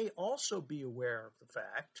they may also be aware of the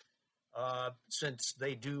fact, since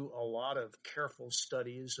they do a lot of careful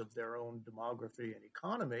studies of their own demography and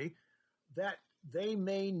economy, that they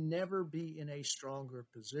may never be in a stronger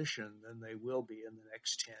position than they will be in the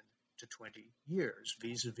next 10 to 20 years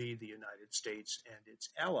vis-a-vis the United States and its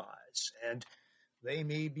allies. And they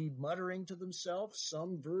may be muttering to themselves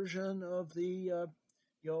some version of the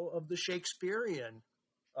Shakespearean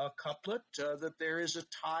couplet that there is a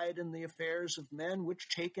tide in the affairs of men which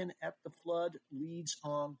taken at the flood leads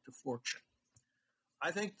on to fortune. I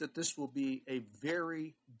think that this will be a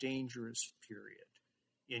very dangerous period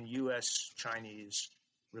in U.S.-Chinese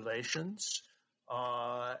relations.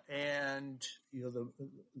 And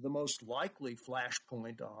the most likely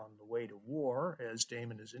flashpoint on the way to war, as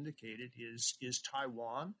Damon has indicated, is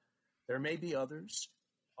Taiwan. There may be others,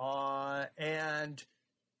 and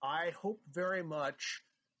I hope very much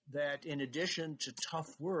that in addition to tough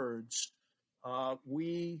words,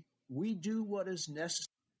 we do what is necessary.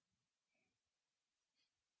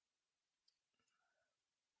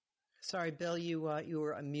 Sorry, Bill, you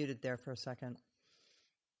were unmuted there for a second.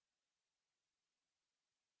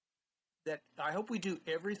 That I hope we do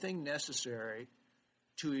everything necessary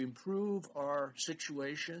to improve our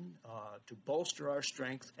situation, to bolster our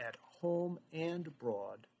strength at home and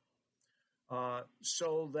abroad,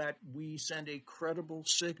 so that we send a credible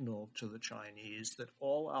signal to the Chinese that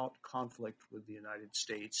all-out conflict with the United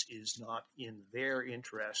States is not in their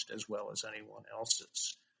interest as well as anyone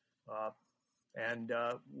else's. And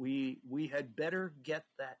we had better get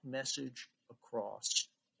that message across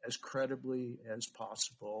as credibly as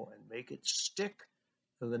possible and make it stick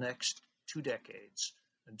for the next 2 decades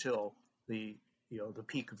until the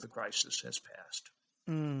peak of the crisis has passed.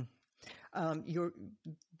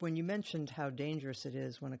 When you mentioned how dangerous it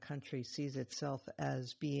is when a country sees itself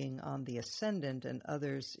as being on the ascendant and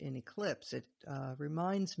others in eclipse, it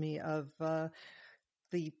reminds me of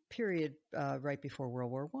the period right before World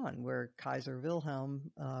War I, where Kaiser Wilhelm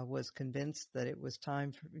was convinced that it was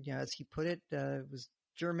time for, as he put it, it was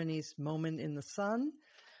Germany's moment in the sun,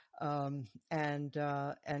 and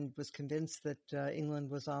was convinced that England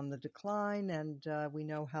was on the decline, and we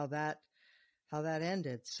know how that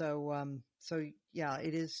ended. So yeah,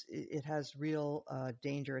 it has real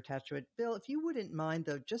danger attached to it. Bill, if you wouldn't mind,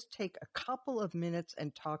 though, just take a couple of minutes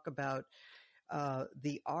and talk about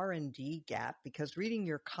the R&D gap, because reading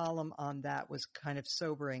your column on that was kind of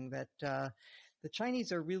sobering. That the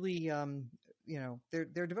Chinese are really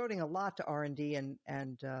they're devoting a lot to R&D and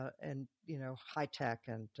high tech.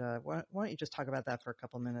 And why don't you just talk about that for a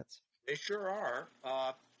couple minutes? They sure are.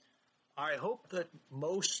 I hope that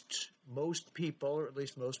most people, or at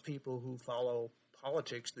least most people who follow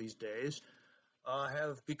politics these days,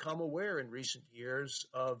 have become aware in recent years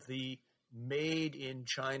of the Made in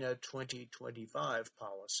China 2025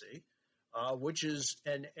 policy, which is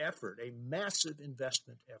an effort, a massive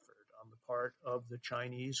investment effort on the part of the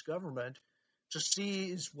Chinese government to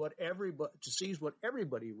seize what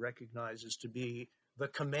everybody recognizes to be the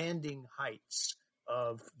commanding heights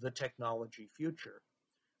of the technology future,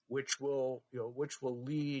 which will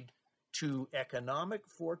lead to economic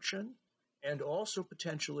fortune and also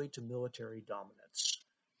potentially to military dominance.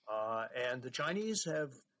 And the Chinese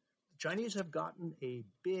have gotten a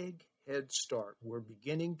big head start. We're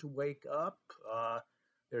beginning to wake up.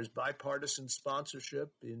 There's bipartisan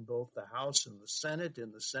sponsorship in both the House and the Senate.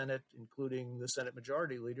 In the Senate, including the Senate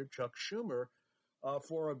Majority Leader Chuck Schumer,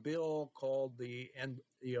 for a bill called the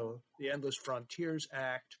Endless Frontiers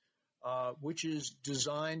Act, which is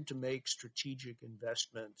designed to make strategic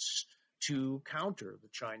investments to counter the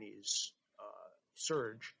Chinese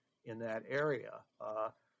surge in that area.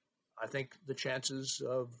 I think the chances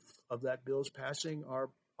of that bill's passing are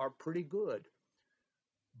pretty good.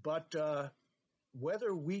 But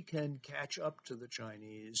whether we can catch up to the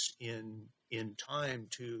Chinese in time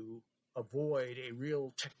to avoid a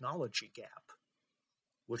real technology gap,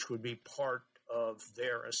 which would be part of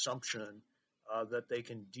their assumption that they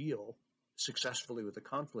can deal successfully with the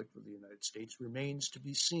conflict with the United States, remains to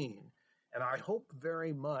be seen. And I hope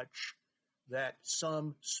very much that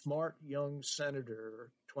some smart young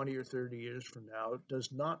senator 20 or 30 years from now does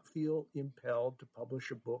not feel impelled to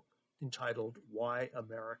publish a book entitled Why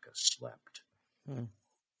America Slept.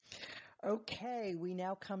 Okay, we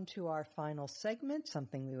now come to our final segment,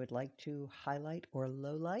 something we would like to highlight or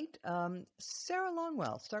lowlight. Sarah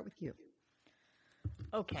Longwell, start with you.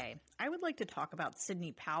 Okay, I would like to talk about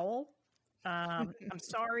Sidney Powell. I'm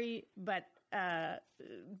sorry, but I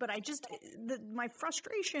just my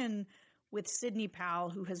frustration with Sidney Powell,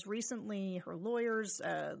 who has recently, her lawyers,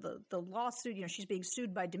 the lawsuit, she's being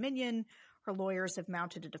sued by Dominion. Her lawyers have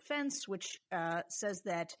mounted a defense which says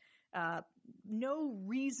that no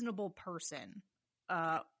reasonable person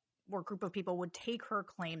or group of people would take her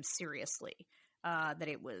claim seriously, that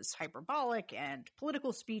it was hyperbolic and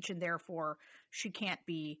political speech, and therefore she can't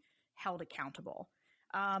be held accountable.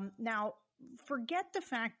 Now, forget the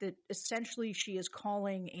fact that essentially she is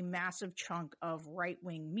calling a massive chunk of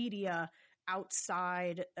right-wing media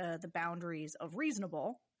outside the boundaries of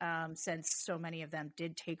reasonable, since so many of them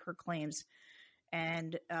did take her claims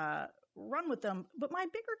and run with them. But my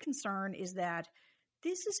bigger concern is that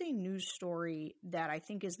this is a news story that I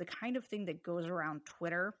think is the kind of thing that goes around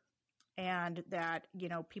Twitter, and that,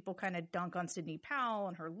 people kind of dunk on Sidney Powell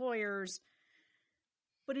and her lawyers,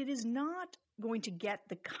 but it is not going to get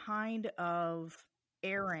the kind of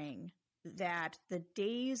airing that the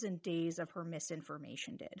days and days of her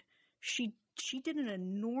misinformation did. She did an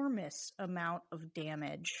enormous amount of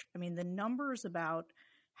damage. I mean, the numbers about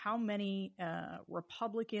how many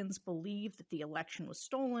Republicans believe that the election was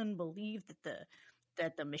stolen, believe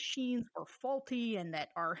that the machines were faulty, and that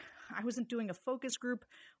I wasn't doing a focus group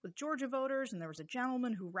with Georgia voters, and there was a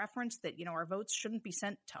gentleman who referenced that, our votes shouldn't be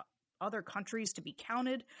sent to other countries to be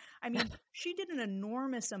counted. I mean, she did an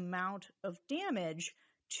enormous amount of damage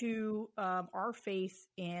to our faith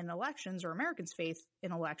in elections, or Americans' faith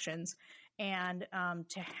in elections. And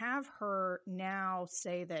to have her now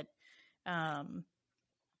say that,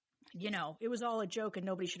 it was all a joke and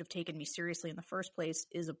nobody should have taken me seriously in the first place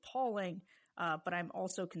is appalling. But I'm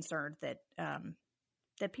also concerned that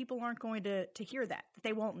that people aren't going to hear that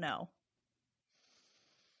they won't know.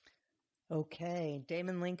 Okay,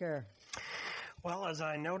 Damon Linker. Well, as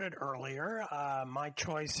I noted earlier, my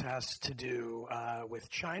choice has to do with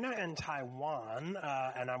China and Taiwan,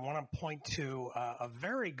 and I want to point to a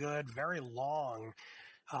very good, very long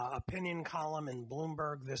opinion column in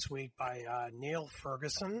Bloomberg this week by Neil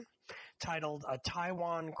Ferguson, titled "A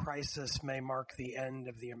Taiwan Crisis May Mark the End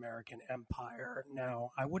of the American Empire."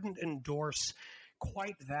 Now, I wouldn't endorse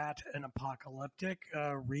quite that an apocalyptic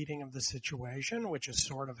reading of the situation, which is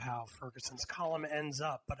sort of how Ferguson's column ends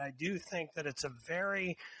up. But I do think that it's a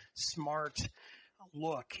very smart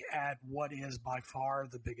look at what is by far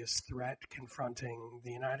the biggest threat confronting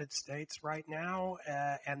the United States right now.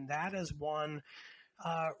 And that is one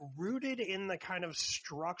rooted in the kind of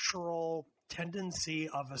structural tendency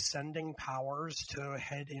of ascending powers to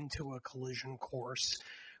head into a collision course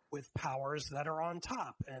with powers that are on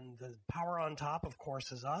top. And the power on top, of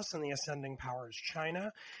course, is us, and the ascending power is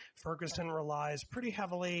China. Ferguson relies pretty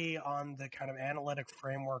heavily on the kind of analytic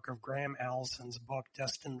framework of Graham Allison's book,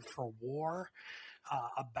 Destined for War,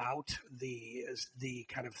 about the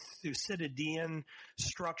kind of Thucydidean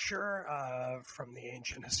structure from the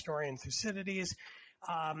ancient historian Thucydides,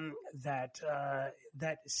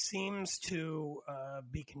 that seems to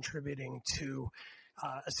be contributing to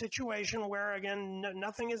a situation where, again,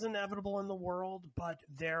 nothing is inevitable in the world, but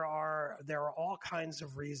there are all kinds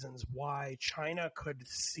of reasons why China could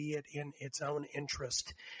see it in its own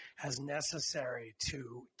interest as necessary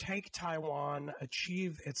to take Taiwan,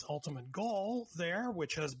 achieve its ultimate goal there,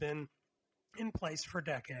 which has been in place for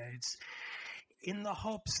decades, in the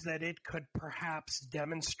hopes that it could perhaps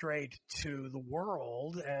demonstrate to the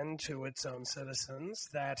world and to its own citizens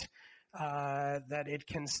that that it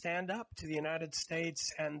can stand up to the United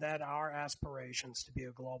States and that our aspirations to be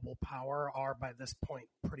a global power are by this point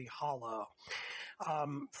pretty hollow.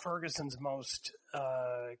 Ferguson's most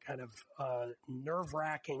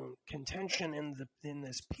nerve-wracking contention in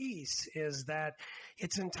this piece is that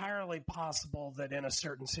it's entirely possible that in a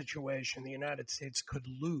certain situation the United States could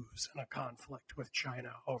lose in a conflict with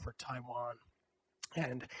China over Taiwan.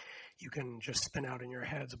 And you can just spin out in your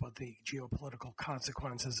heads what the geopolitical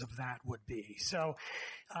consequences of that would be. So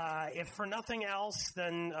if for nothing else,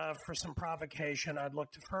 then for some provocation, I'd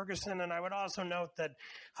look to Ferguson. And I would also note that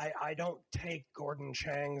I don't take Gordon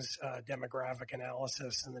Chang's demographic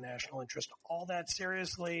analysis in the national interest all that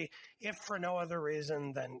seriously, if for no other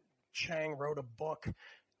reason than Chang wrote a book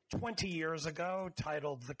 20 years ago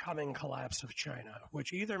titled The Coming Collapse of China,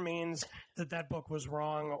 which either means that book was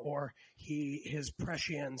wrong or his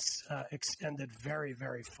prescience extended very,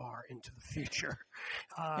 very far into the future.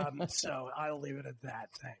 So I'll leave it at that.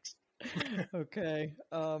 Thanks. Okay.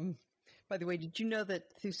 By the way, did you know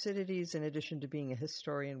that Thucydides, in addition to being a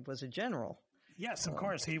historian, was a general? Yes, of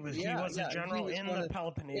course. He was a general in the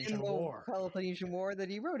Peloponnesian War. Peloponnesian War that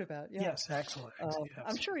he wrote about. Yeah. Yes, excellent. Yes.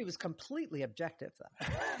 I'm sure he was completely objective,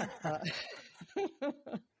 though.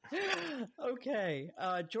 Okay.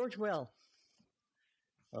 George Will.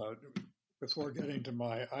 Before getting to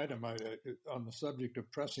my item, on the subject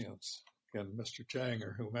of prescience, and Mr. Chang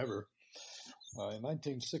or whomever, in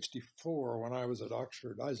 1964, when I was at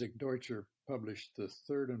Oxford, Isaac Deutscher published the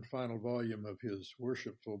third and final volume of his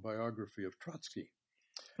worshipful biography of Trotsky.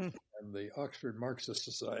 And the Oxford Marxist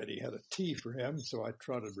Society had a tea for him, so I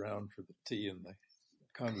trotted round for the tea and the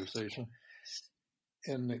conversation.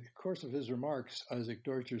 In the course of his remarks, Isaac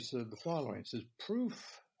Deutscher said the following. He says,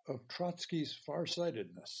 proof of Trotsky's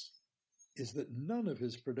farsightedness is that none of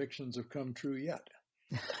his predictions have come true yet.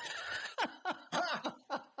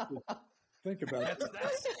 Think about it.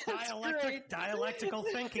 That's dialectical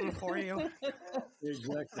thinking for you.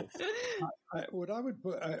 Exactly. What I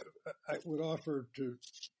would offer to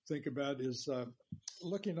think about is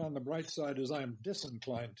looking on the bright side, as I am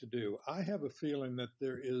disinclined to do. I have a feeling that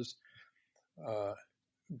there is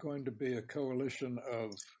going to be a coalition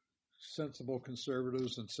of sensible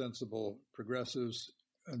conservatives and sensible progressives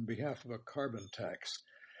on behalf of a carbon tax.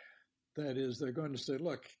 That is, they're going to say,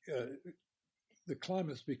 look, the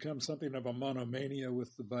climate's become something of a monomania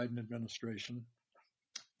with the Biden administration.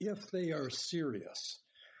 If they are serious,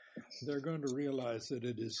 they're going to realize that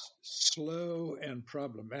it is slow and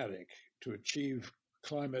problematic to achieve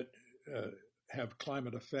have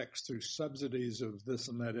climate effects through subsidies of this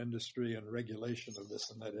and that industry and regulation of this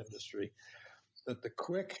and that industry, that the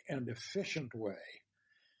quick and efficient way,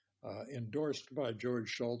 endorsed by George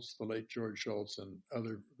Shultz, the late George Shultz, and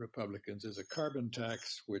other Republicans, is a carbon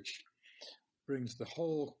tax which brings the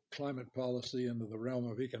whole climate policy into the realm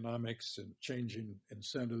of economics and changing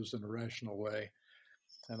incentives in a rational way.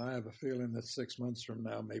 And I have a feeling that 6 months from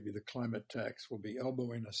now, maybe the climate tax will be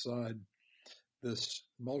elbowing aside this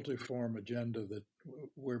multiform agenda that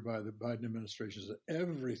whereby the Biden administration says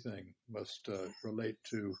everything must relate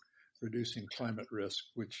to reducing climate risk,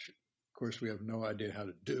 which, of course, we have no idea how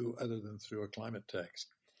to do other than through a climate tax.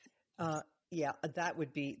 Yeah, that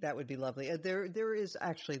would be lovely. There is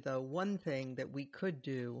actually, though, one thing that we could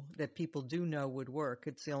do that people do know would work.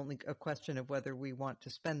 It's only a question of whether we want to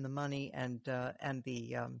spend the money and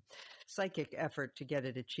the psychic effort to get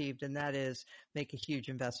it achieved, and that is make a huge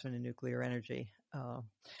investment in nuclear energy.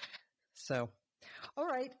 So, all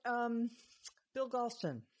right, Bill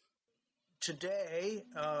Galston. Today,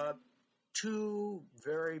 two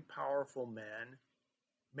very powerful men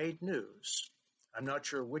made news. I'm not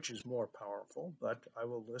sure which is more powerful, but I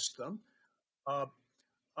will list them.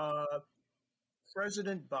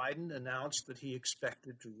 President Biden announced that he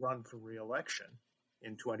expected to run for re-election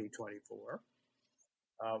in 2024,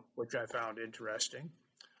 which I found interesting.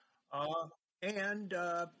 And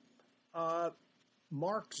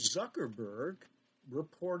Mark Zuckerberg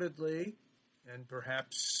reportedly, and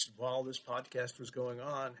perhaps while this podcast was going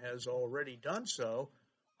on, has already done so,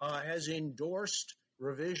 has endorsed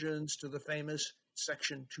revisions to the famous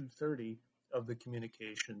Section 230 of the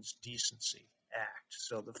Communications Decency Act.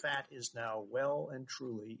 So the fat is now well and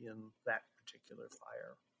truly in that particular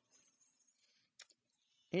fire.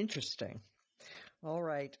 Interesting. All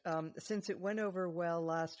right. Since it went over well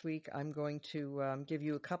last week, I'm going to give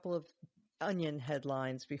you a couple of Onion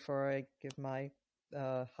headlines before I give my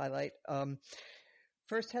highlight.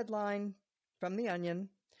 First headline from the Onion.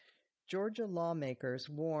 Georgia lawmakers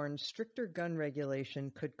warn stricter gun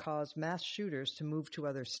regulation could cause mass shooters to move to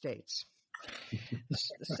other states.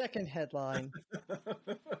 The second headline,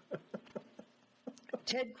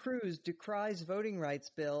 Ted Cruz decries voting rights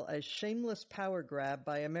bill as shameless power grab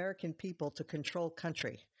by American people to control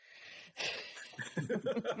country.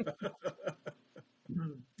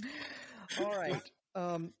 All right.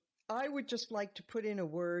 I would just like to put in a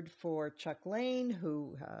word for Chuck Lane,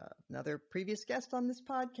 who, another previous guest on this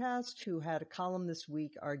podcast, who had a column this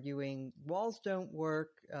week arguing walls don't work,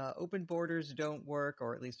 open borders don't work,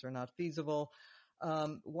 or at least they're not feasible.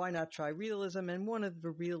 Why not try realism? And one of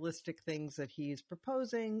the realistic things that he's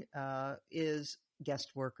proposing is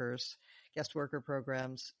guest worker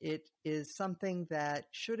programs. It is something that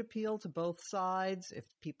should appeal to both sides. If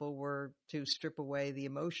people were to strip away the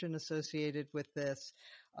emotion associated with this,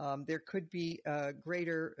 there could be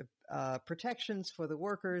greater protections for the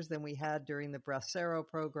workers than we had during the Bracero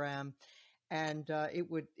program, and it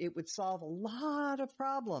would solve a lot of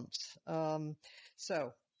problems.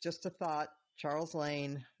 So, just a thought. Charles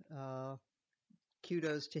Lane,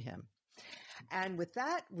 kudos to him. And with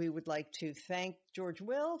that, we would like to thank George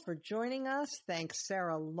Will for joining us. Thanks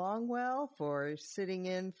Sarah Longwell for sitting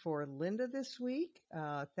in for Linda this week.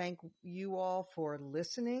 Thank you all for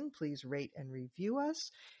listening. Please rate and review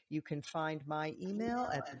us. You can find my email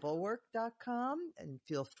at thebulwark.com and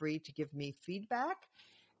feel free to give me feedback.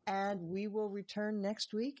 And we will return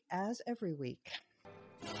next week as every week.